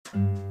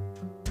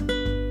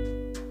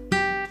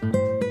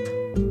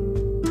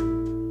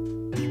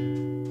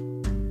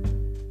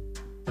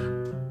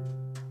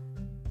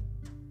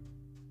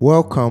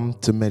Welcome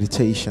to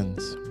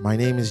Meditations. My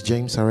name is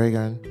James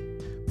Aregan,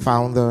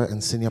 founder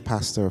and senior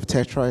pastor of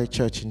Tetra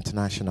Church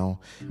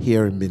International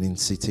here in Benin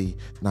City,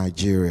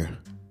 Nigeria.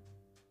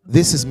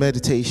 This is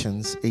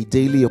Meditations, a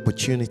daily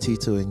opportunity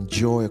to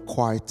enjoy a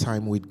quiet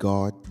time with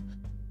God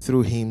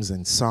through hymns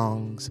and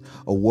songs,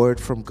 a word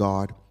from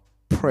God,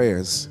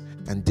 prayers,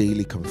 and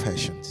daily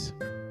confessions.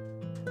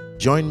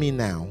 Join me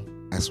now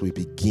as we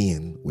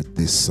begin with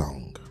this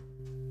song.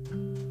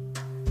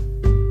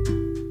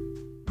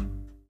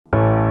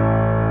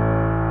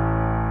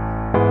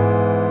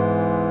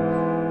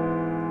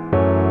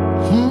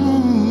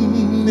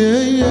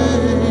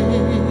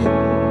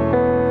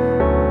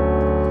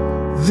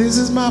 This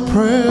is my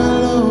prayer,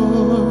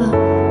 Lord.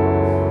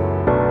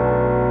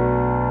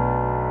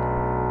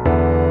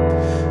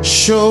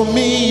 Show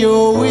me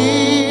your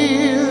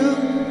will.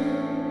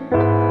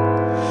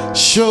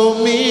 Show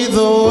me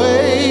the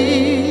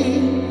way.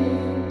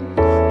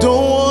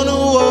 Don't want to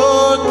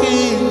walk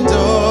in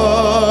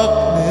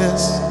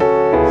darkness.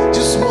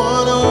 Just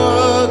want to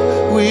walk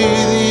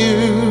with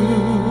you.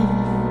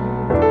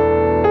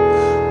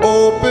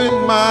 Open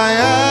my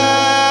eyes.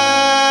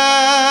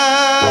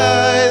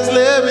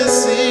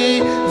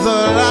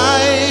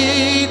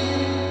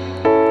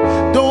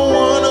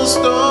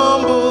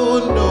 Stumble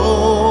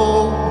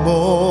no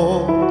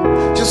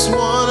more. Just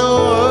wanna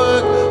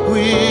work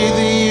with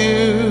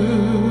you.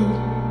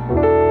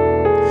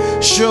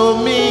 Show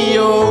me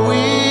your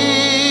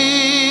will.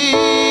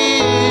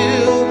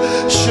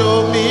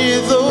 Show me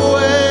the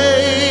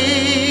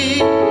way.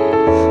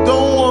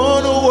 Don't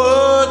wanna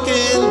work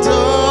in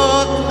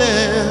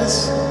darkness.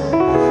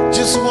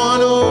 Just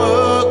wanna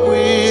work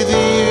with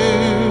you.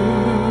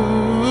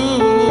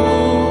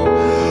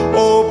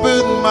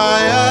 Open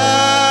my eyes.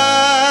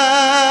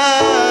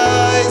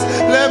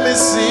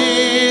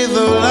 See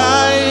the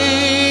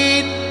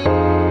light.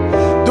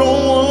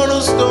 Don't wanna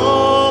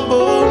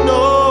stumble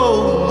no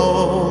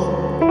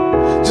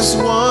more. Just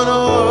wanna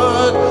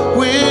work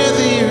with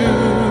you.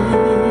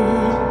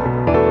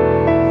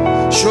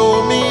 Show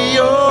me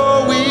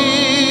your will.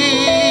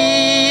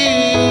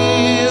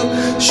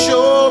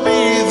 Show me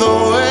the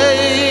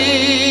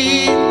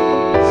way.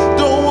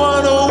 Don't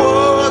wanna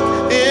walk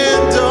in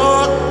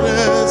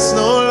darkness,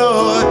 no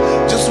Lord.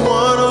 Just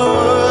wanna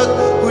work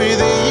with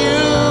you.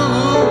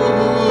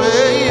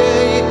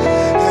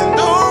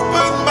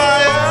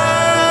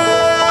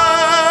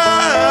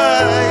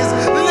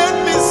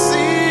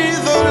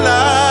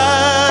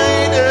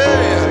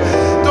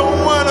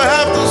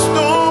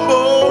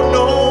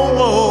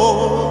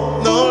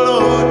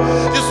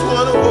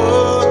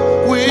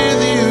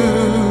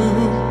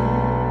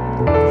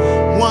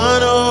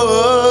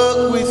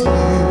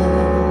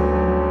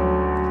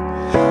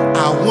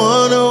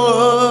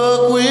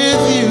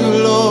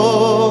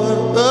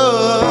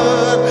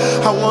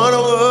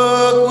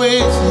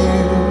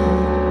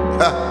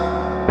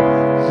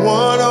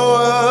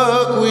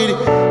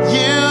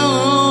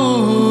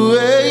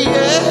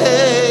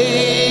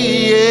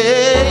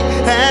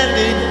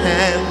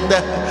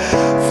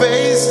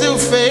 Face to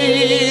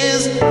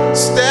face,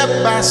 step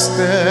by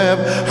step,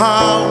 I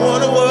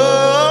want to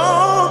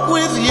walk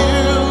with you,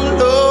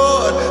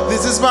 Lord.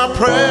 This is my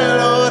prayer,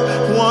 Lord. I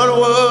want to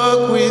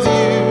walk with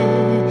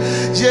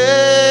you,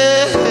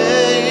 yeah,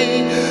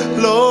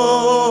 Lord.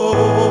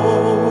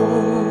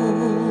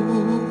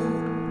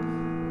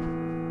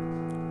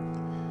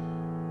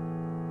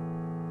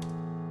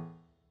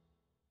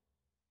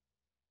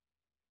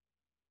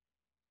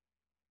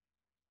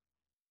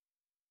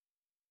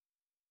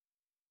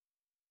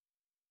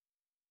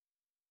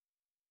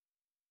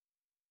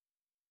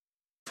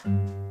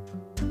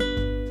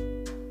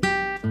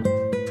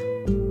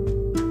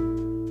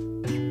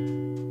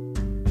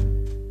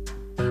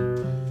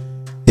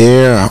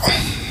 Yeah,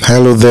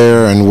 hello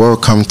there and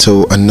welcome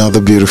to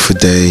another beautiful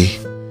day.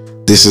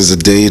 This is a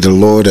day the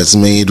Lord has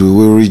made. We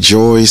will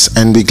rejoice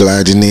and be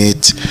glad in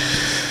it.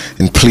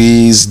 And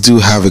please do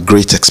have a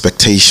great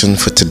expectation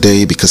for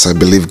today, because I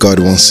believe God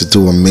wants to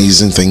do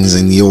amazing things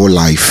in your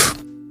life.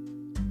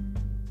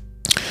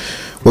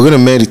 We're going to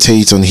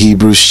meditate on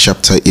Hebrews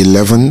chapter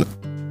 11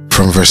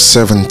 from verse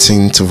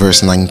 17 to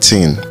verse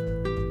 19.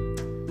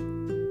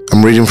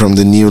 I'm reading from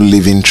the New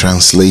Living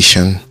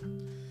Translation.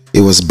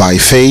 It was by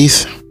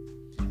faith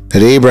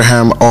that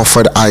Abraham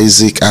offered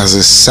Isaac as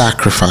a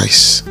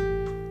sacrifice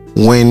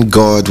when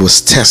God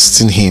was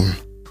testing him.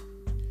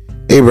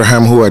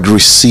 Abraham, who had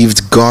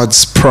received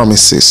God's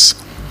promises,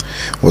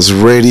 was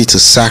ready to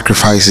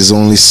sacrifice his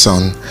only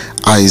son,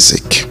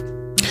 Isaac.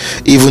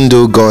 Even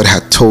though God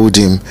had told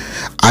him,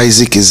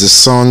 Isaac is the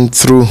son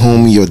through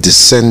whom your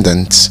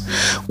descendants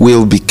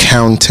will be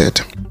counted.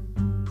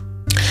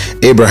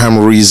 Abraham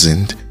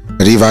reasoned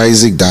that if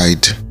Isaac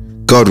died,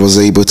 God was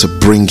able to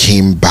bring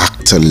him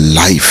back to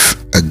life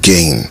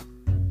again.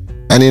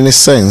 And in a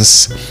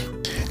sense,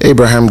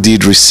 Abraham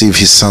did receive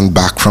his son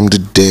back from the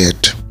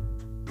dead.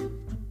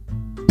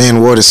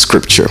 Man, what a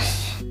scripture.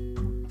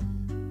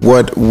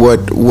 What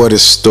a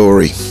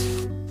story.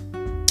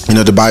 You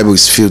know, the Bible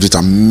is filled with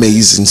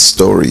amazing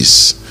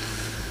stories.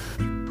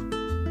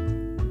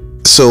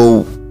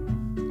 So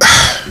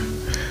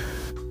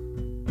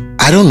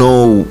I don't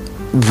know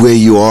where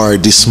you are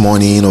this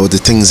morning or the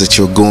things that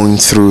you're going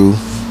through,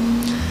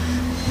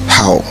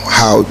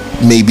 how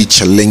maybe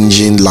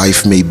challenging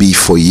life may be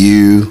for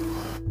you,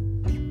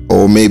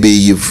 or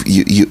maybe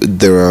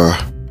there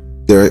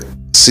are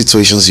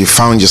situations you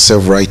found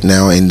yourself right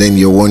now, and then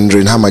you're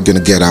wondering, how am I going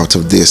to get out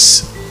of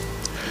this?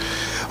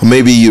 Or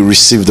maybe you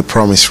received the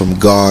promise from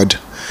God,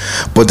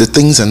 but the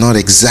things are not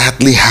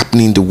exactly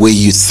happening the way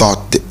you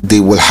thought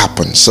they will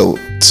happen. So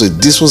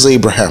this was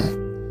Abraham,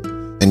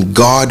 and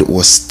God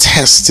was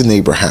testing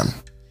Abraham.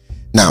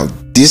 Now,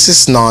 this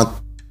is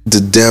not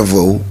the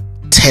devil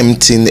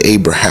tempting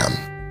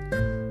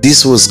Abraham.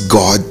 This was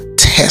God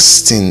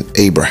testing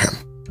Abraham.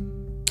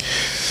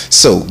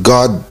 So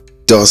God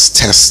does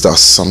test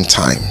us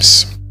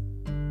sometimes.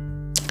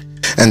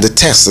 And the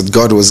test that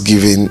God was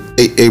giving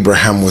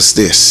Abraham was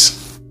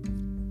this: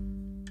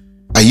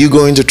 are you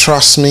going to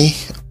trust me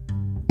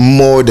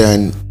more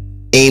than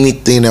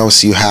anything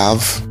else you have?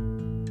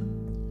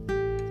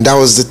 That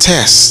was the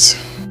test.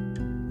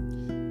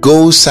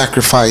 Go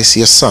sacrifice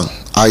your son,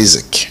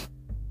 Isaac.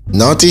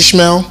 Not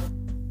Ishmael,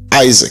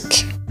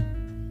 Isaac.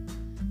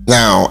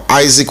 Now,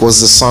 Isaac was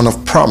the son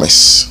of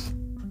promise.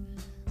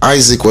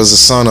 Isaac was the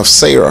son of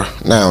Sarah.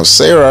 Now,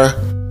 Sarah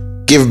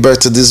gave birth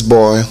to this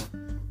boy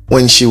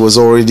when she was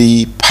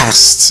already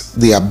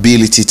past the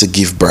ability to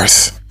give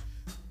birth.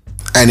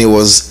 And it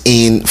was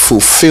in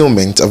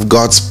fulfillment of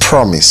God's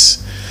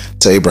promise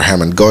to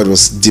Abraham, and God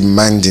was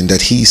demanding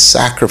that he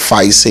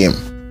sacrifice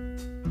him.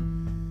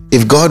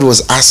 If God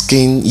was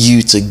asking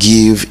you to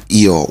give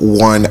your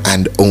one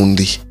and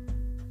only,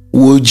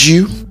 would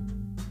you?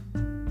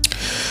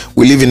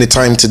 We live in a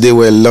time today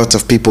where a lot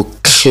of people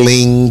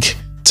cling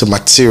to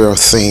material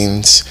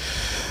things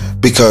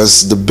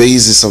because the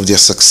basis of their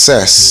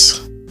success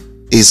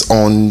is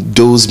on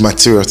those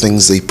material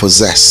things they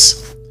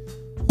possess.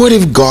 What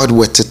if God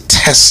were to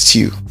test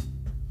you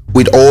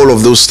with all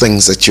of those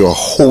things that you're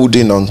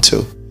holding on to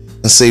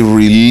and say,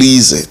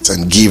 release it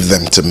and give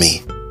them to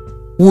me?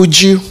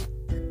 Would you?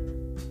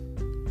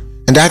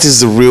 And that is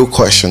the real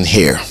question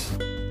here.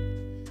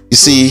 You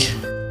see,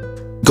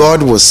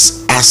 God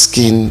was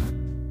asking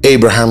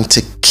Abraham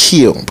to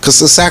kill, because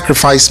the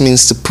sacrifice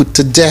means to put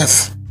to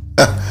death.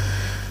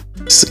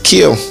 It's to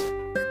kill.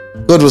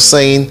 God was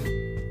saying,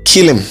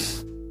 kill him.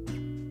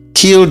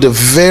 Kill the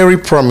very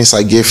promise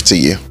I gave to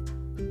you.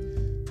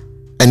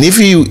 And if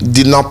you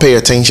did not pay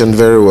attention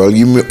very well,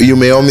 you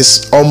may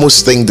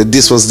almost think that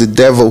this was the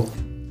devil,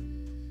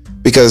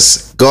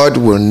 because God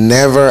will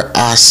never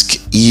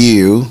ask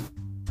you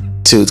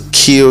to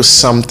kill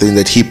something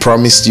that he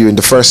promised you in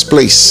the first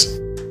place.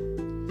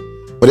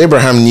 But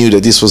Abraham knew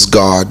that this was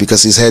God,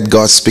 because he's heard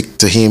God speak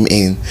to him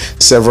in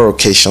several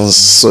occasions.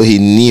 So he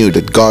knew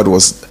that God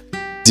was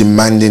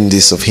demanding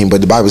this of him.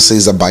 But the Bible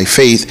says that by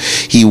faith,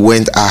 he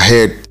went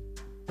ahead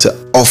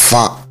to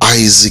offer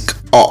Isaac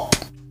up.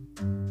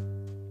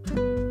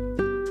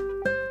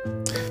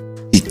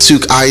 He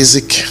took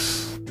Isaac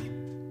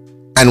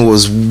and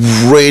was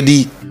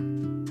ready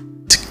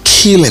to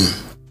kill him.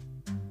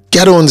 You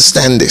got to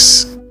understand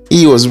this.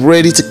 He was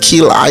ready to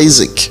kill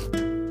Isaac.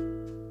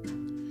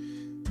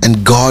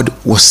 And God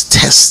was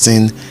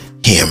testing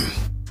him.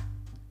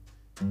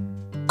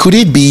 Could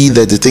it be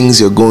that the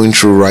things you're going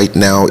through right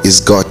now is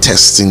God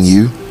testing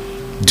you?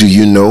 Do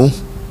you know?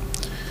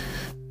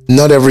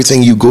 Not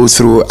everything you go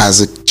through as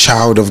a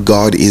child of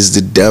God is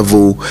the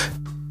devil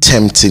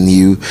tempting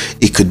you.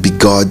 It could be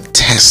God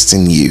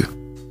testing you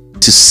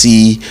to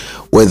see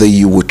whether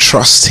you would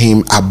trust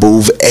him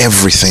above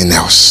everything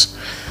else.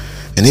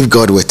 And if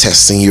God were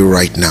testing you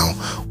right now,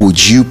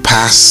 would you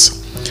pass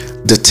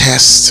the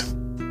test?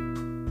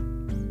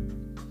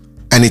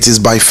 And it is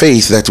by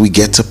faith that we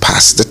get to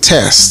pass the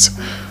test.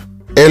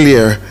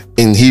 Earlier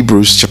in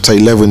Hebrews chapter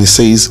 11, it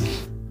says,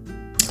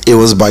 it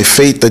was by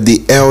faith that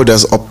the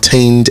elders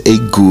obtained a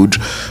good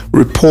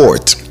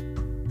report.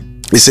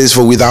 It says,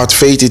 for without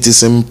faith it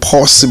is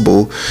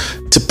impossible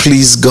to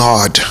please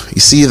God.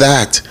 You see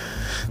that?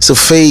 So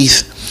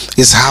faith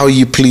is how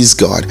you please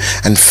God.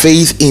 And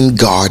faith in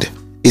God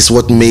is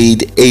what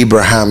made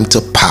Abraham to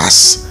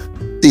pass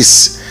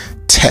this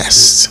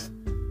test.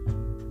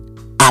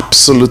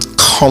 Absolute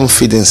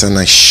confidence and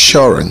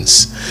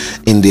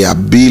assurance in the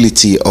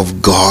ability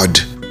of God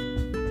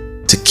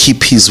to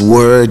keep his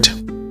word,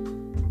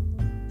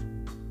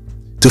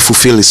 to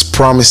fulfill his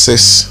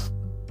promises.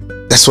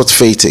 That's what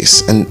faith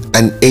is.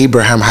 And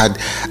Abraham had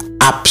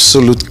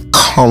absolute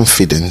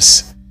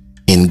confidence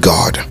in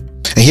God.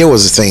 And here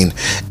was the thing.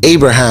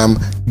 Abraham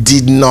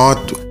did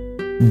not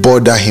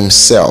bother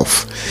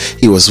himself.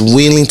 He was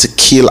willing to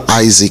kill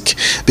Isaac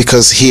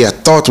because he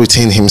had thought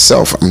within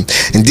himself. And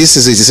this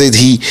is it.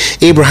 He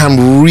said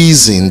Abraham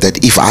reasoned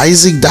that if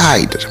Isaac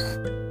died,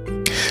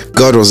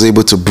 God was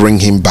able to bring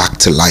him back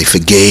to life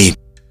again.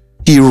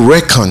 He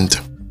reckoned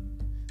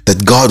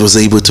that God was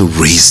able to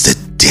raise the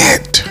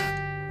dead.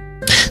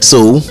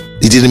 So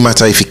it didn't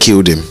matter if he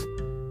killed him.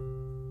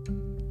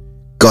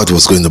 God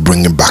was going to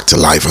bring him back to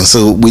life. And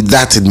so with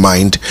that in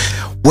mind,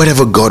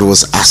 whatever God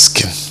was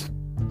asking,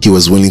 he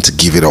was willing to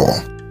give it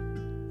all.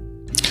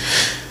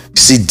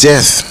 See,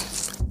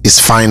 death is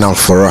final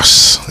for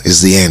us,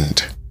 is the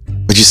end.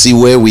 But you see,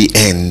 where we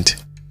end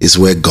is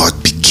where God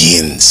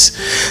begins.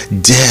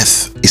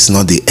 Death is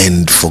not the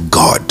end for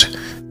God.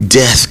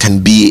 Death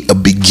can be a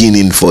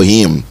beginning for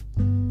him.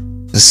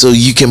 And so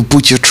you can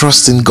put your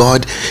trust in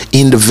God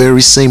in the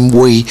very same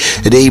way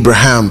that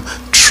Abraham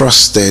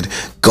trusted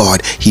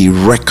God. He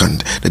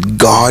reckoned that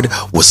God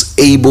was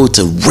able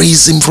to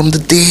raise him from the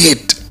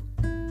dead.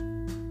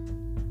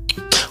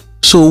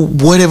 So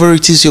whatever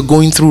it is you're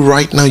going through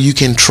right now, you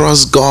can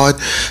trust God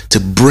to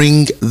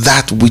bring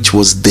that which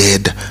was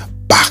dead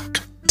back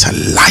to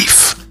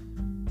life.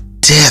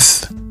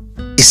 Death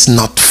is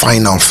not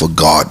final for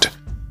God.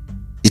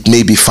 It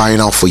may be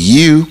final for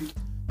you,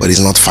 but it's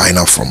not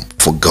final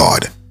for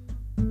God.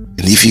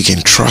 And if you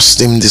can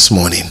trust him this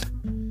morning,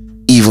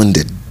 even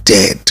the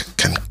dead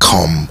can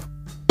come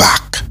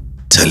back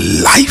to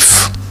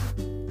life.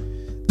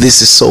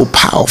 This is so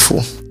powerful.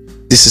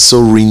 This is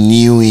so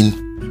renewing.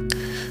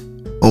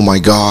 Oh my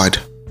God.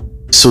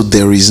 So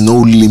there is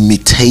no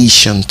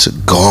limitation to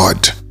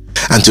God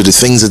and to the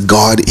things that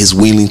God is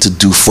willing to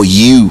do for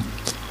you.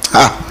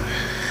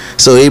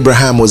 So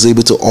Abraham was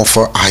able to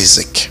offer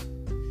Isaac.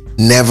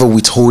 Never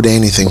withhold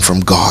anything from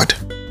God.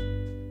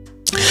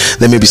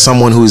 There may be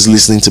someone who is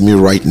listening to me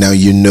right now.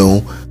 You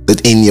know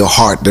that in your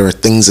heart there are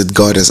things that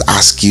God has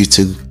asked you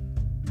to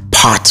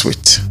part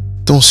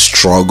with. Don't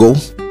struggle.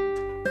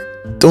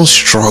 Don't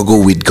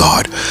struggle with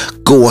God.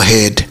 Go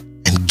ahead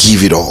and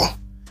give it all.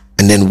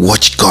 And then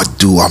watch God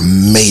do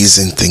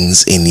amazing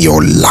things in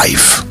your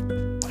life.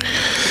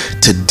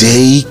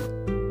 Today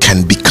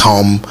can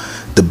become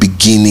the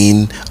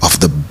beginning of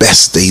the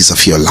best days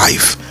of your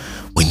life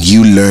when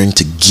you learn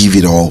to give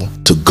it all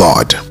to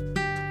God.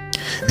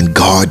 And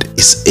God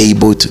is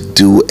able to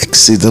do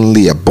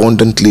exceedingly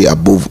abundantly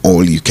above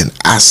all you can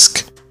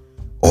ask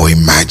or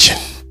imagine.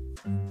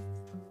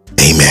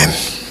 Amen.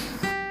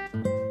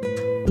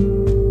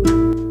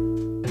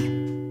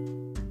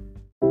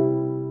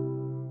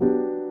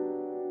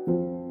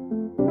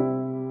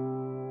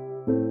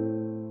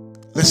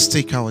 Let's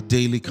take our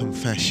daily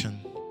confession.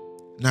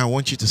 Now I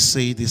want you to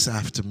say this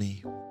after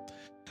me.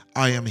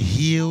 I am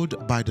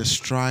healed by the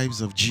stripes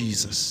of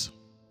Jesus.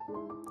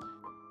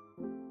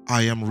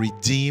 I am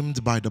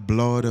redeemed by the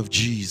blood of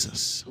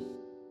Jesus.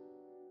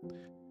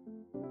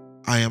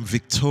 I am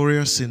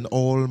victorious in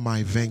all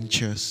my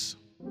ventures.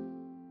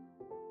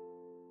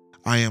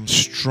 I am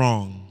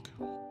strong.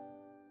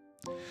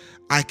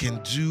 I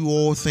can do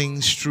all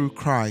things through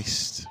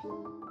Christ.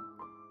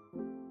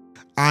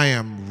 I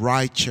am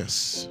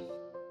righteous.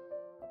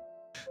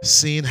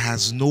 Sin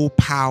has no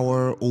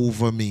power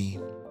over me.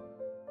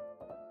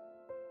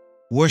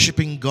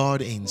 Worshiping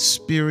God in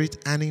spirit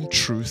and in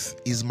truth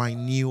is my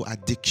new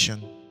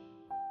addiction.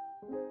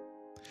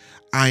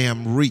 I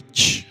am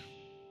rich.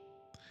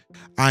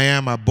 I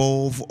am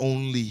above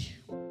only.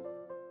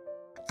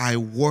 I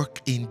work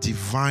in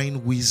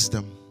divine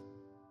wisdom.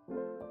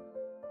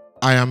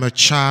 I am a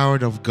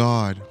child of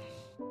God.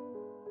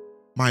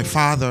 My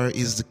Father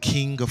is the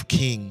King of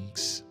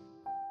Kings.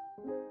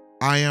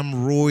 I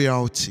am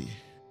royalty.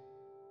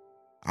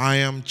 I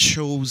am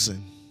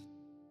chosen.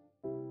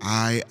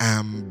 I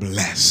am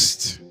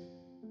blessed.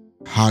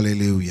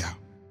 Hallelujah.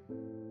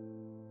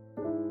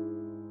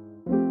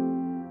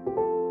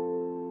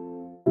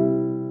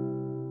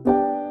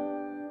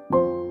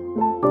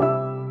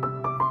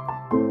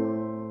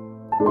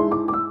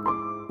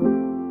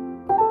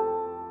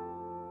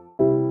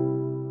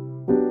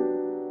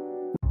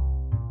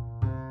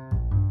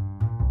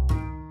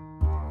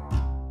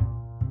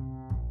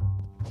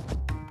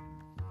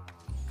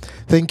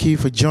 Thank you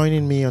for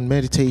joining me on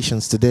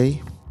Meditations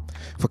today.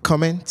 For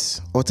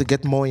comments or to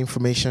get more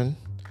information,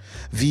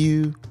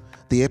 view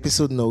the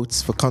episode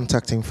notes for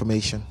contact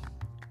information.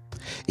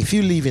 If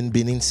you live in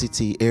Benin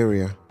City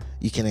area,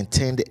 you can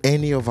attend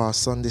any of our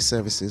Sunday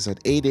services at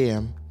 8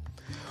 a.m.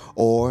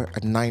 or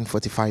at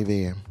 9:45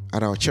 a.m.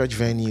 at our church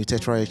venue,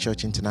 Tetraya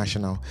Church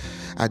International,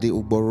 at the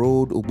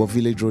Ugbo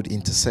Village Road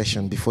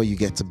intersection before you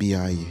get to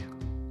BIU.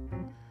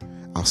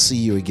 I'll see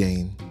you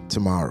again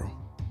tomorrow.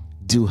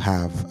 Do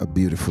have a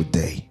beautiful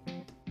day.